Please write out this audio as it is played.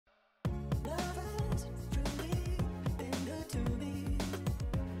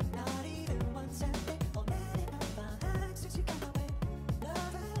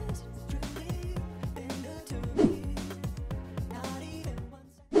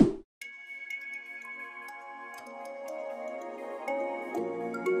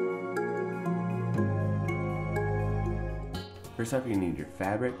First off, you need your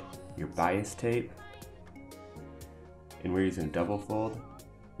fabric, your bias tape, and we're using a double fold,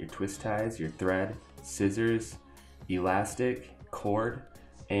 your twist ties, your thread, scissors, elastic, cord,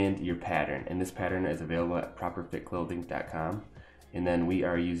 and your pattern. And this pattern is available at properfitclothing.com. And then we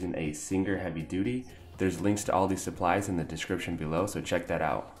are using a Singer heavy duty. There's links to all these supplies in the description below, so check that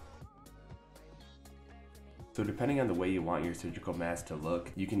out. So depending on the way you want your surgical mask to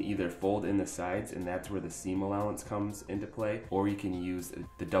look, you can either fold in the sides, and that's where the seam allowance comes into play, or you can use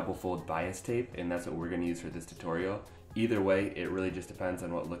the double fold bias tape, and that's what we're going to use for this tutorial. Either way, it really just depends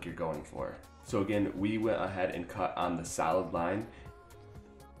on what look you're going for. So again, we went ahead and cut on the solid line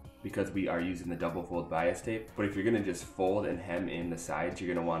because we are using the double fold bias tape. But if you're going to just fold and hem in the sides,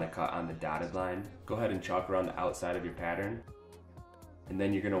 you're going to want to cut on the dotted line. Go ahead and chalk around the outside of your pattern. And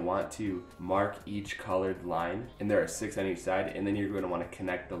then you're going to want to mark each colored line, and there are 6 on each side, and then you're going to want to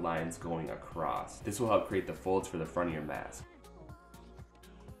connect the lines going across. This will help create the folds for the front of your mask.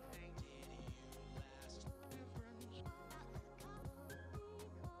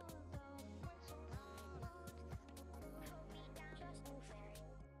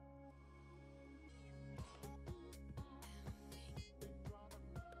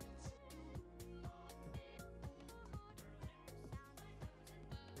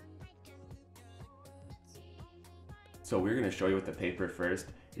 So we're going to show you with the paper first.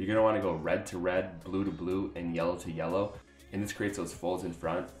 You're going to want to go red to red, blue to blue, and yellow to yellow. And this creates those folds in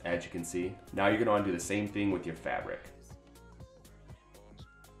front, as you can see. Now you're going to want to do the same thing with your fabric.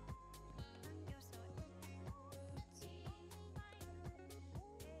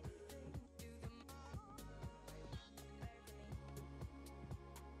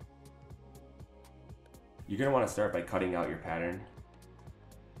 You're going to want to start by cutting out your pattern.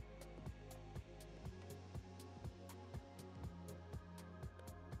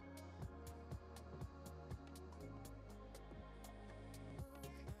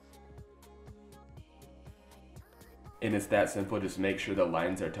 And it's that simple, just make sure the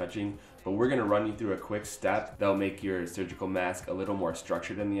lines are touching. But we're gonna run you through a quick step that'll make your surgical mask a little more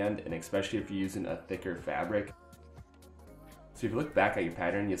structured in the end, and especially if you're using a thicker fabric. So if you look back at your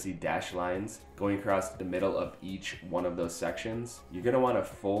pattern, you'll see dashed lines going across the middle of each one of those sections. You're gonna wanna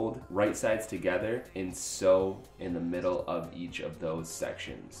fold right sides together and sew in the middle of each of those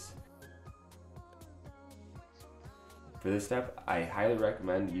sections. For this step, I highly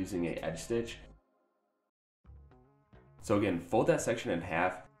recommend using an edge stitch. So again, fold that section in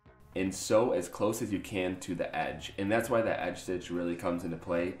half and sew as close as you can to the edge. And that's why that edge stitch really comes into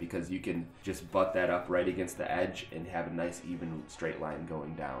play, because you can just butt that up right against the edge and have a nice even straight line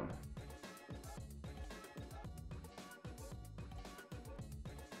going down.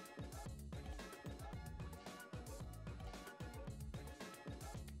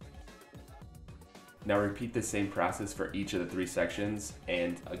 Now repeat the same process for each of the 3 sections,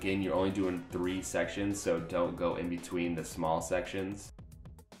 and again, you're only doing 3 sections, so don't go in between the small sections.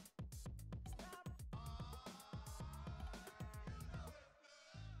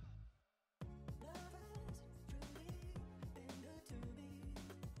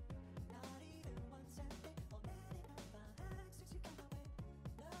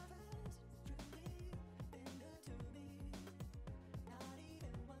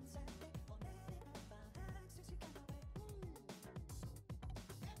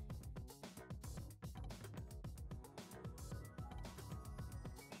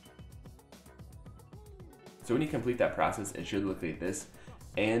 So when you complete that process, it should look like this,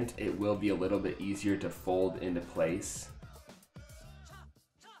 and it will be a little bit easier to fold into place.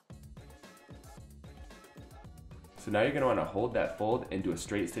 So now you're going to want to hold that fold and do a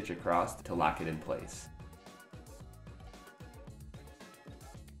straight stitch across to lock it in place.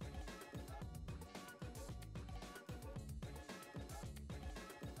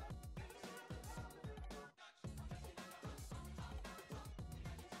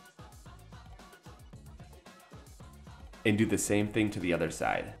 And do the same thing to the other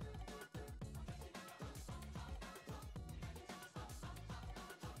side.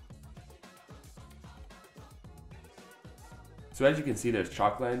 So as you can see, there's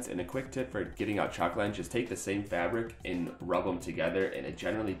chalk lines, and a quick tip for getting out chalk lines, just take the same fabric and rub them together, and it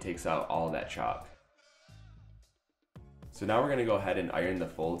generally takes out all that chalk. So now we're going to go ahead and iron the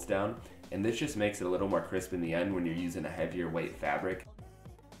folds down, and this just makes it a little more crisp in the end when you're using a heavier weight fabric.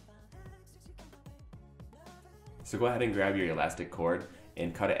 So go ahead and grab your elastic cord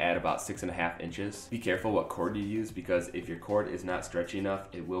and cut it at about 6.5 inches. Be careful what cord you use, because if your cord is not stretchy enough,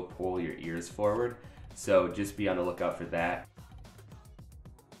 it will pull your ears forward. So just be on the lookout for that.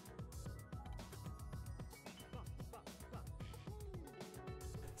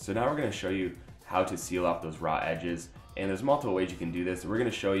 So now we're going to show you how to seal off those raw edges. And there's multiple ways you can do this. We're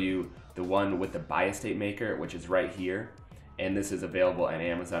gonna show you the one with the bias tape maker, which is right here. And this is available on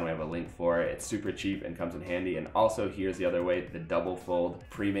Amazon. We have a link for it. It's super cheap and comes in handy. And also here's the other way, the double fold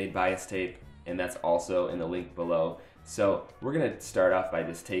pre-made bias tape, and that's also in the link below. So we're gonna start off by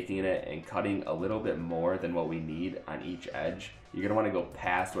just taking it and cutting a little bit more than what we need on each edge. You're gonna wanna go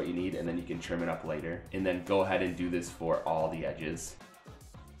past what you need, and then you can trim it up later. And then go ahead and do this for all the edges.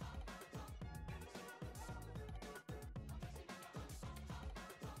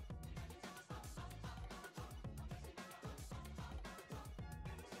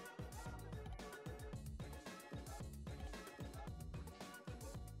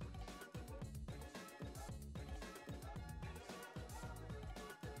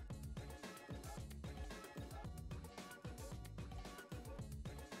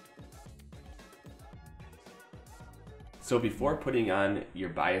 So before putting on your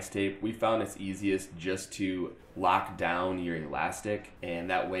bias tape, we found it's easiest just to lock down your elastic, and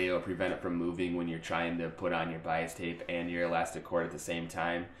that way it'll prevent it from moving when you're trying to put on your bias tape and your elastic cord at the same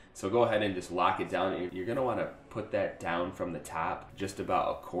time. So go ahead and just lock it down. You're gonna wanna put that down from the top just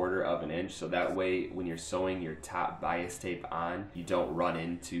about 1/4 of an inch, so that way when you're sewing your top bias tape on, you don't run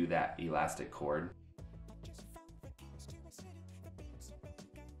into that elastic cord.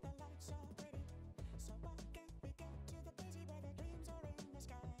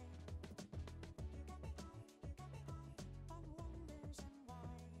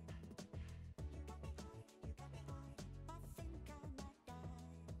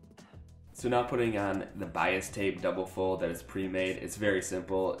 So now putting on the bias tape double fold that is pre-made, it's very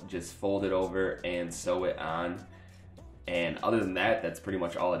simple. Just fold it over and sew it on. And other than that, that's pretty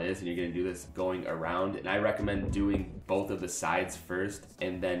much all it is. And you're gonna do this going around. And I recommend doing both of the sides first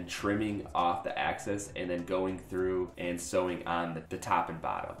and then trimming off the excess and then going through and sewing on the top and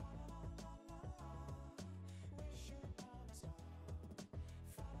bottom.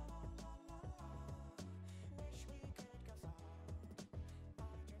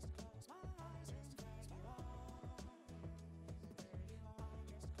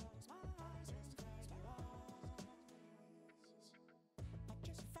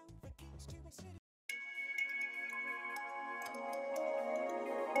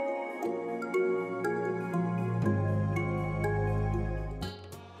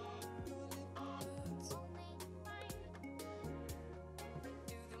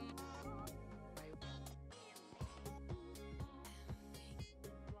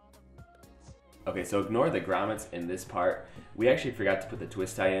 Okay, so ignore the grommets in this part. We actually forgot to put the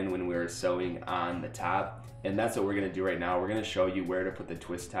twist tie in when we were sewing on the top, and that's what we're gonna do right now. We're gonna show you where to put the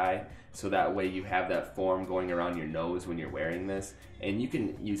twist tie, so that way you have that form going around your nose when you're wearing this. And you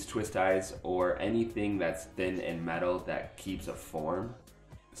can use twist ties or anything that's thin and metal that keeps a form.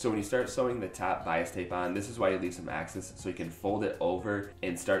 So when you start sewing the top bias tape on, this is why you leave some excess, so you can fold it over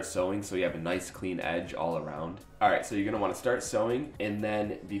and start sewing so you have a nice clean edge all around. Alright, so you're going to want to start sewing, and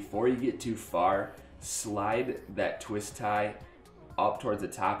then before you get too far, slide that twist tie up towards the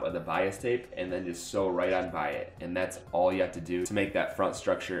top of the bias tape and then just sew right on by it. And that's all you have to do to make that front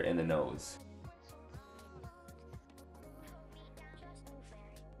structure in the nose.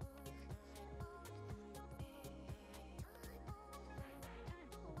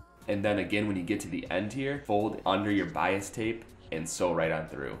 And then again, when you get to the end here, fold under your bias tape and sew right on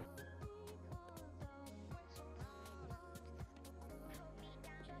through.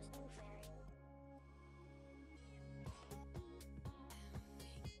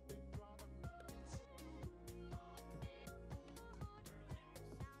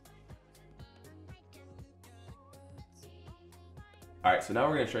 Alright, so now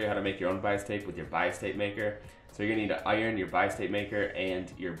we're going to show you how to make your own bias tape with your bias tape maker. So you're going to need to iron your bias tape maker and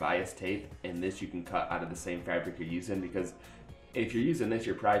your bias tape, and this you can cut out of the same fabric you're using, because if you're using this,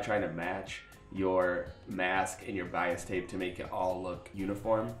 you're probably trying to match your mask and your bias tape to make it all look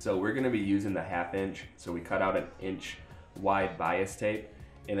uniform. So we're going to be using the 1/2 inch, so we cut out an inch wide bias tape,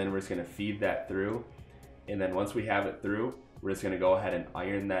 and then we're just going to feed that through, and then once we have it through, we're just going to go ahead and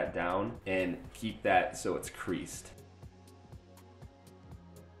iron that down and keep that so it's creased.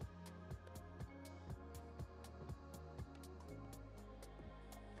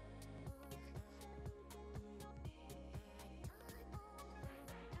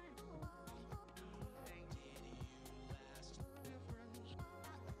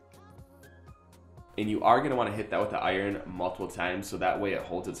 And you are going to want to hit that with the iron multiple times, so that way it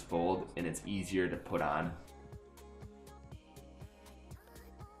holds its fold and it's easier to put on.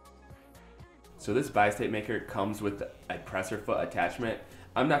 So this bias tape maker comes with a presser foot attachment.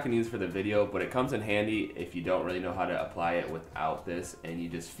 I'm not going to use it for the video, but it comes in handy if you don't really know how to apply it without this, and you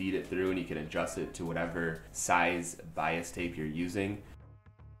just feed it through and you can adjust it to whatever size bias tape you're using.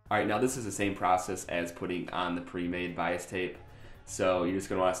 Alright, now this is the same process as putting on the pre-made bias tape. So you're just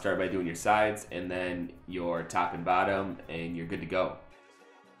going to want to start by doing your sides and then your top and bottom, and you're good to go.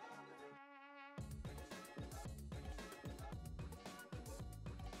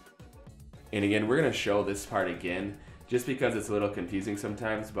 And again, we're going to show this part again just because it's a little confusing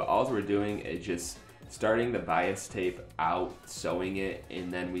sometimes, but all we're doing is just starting the bias tape out, sewing it,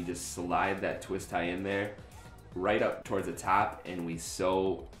 and then we just slide that twist tie in there right up towards the top, and we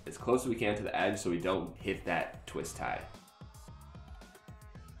sew as close as we can to the edge so we don't hit that twist tie.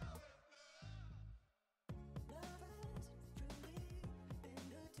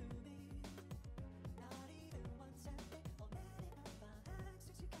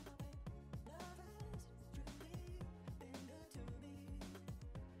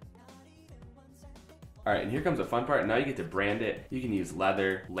 Alright, and here comes the fun part. Now you get to brand it. You can use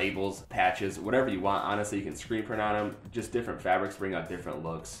leather, labels, patches, whatever you want. Honestly, you can screen print on them. Just different fabrics bring out different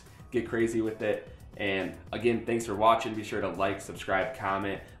looks. Get crazy with it. And again, thanks for watching. Be sure to like, subscribe,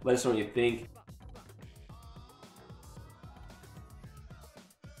 comment. Let us know what you think.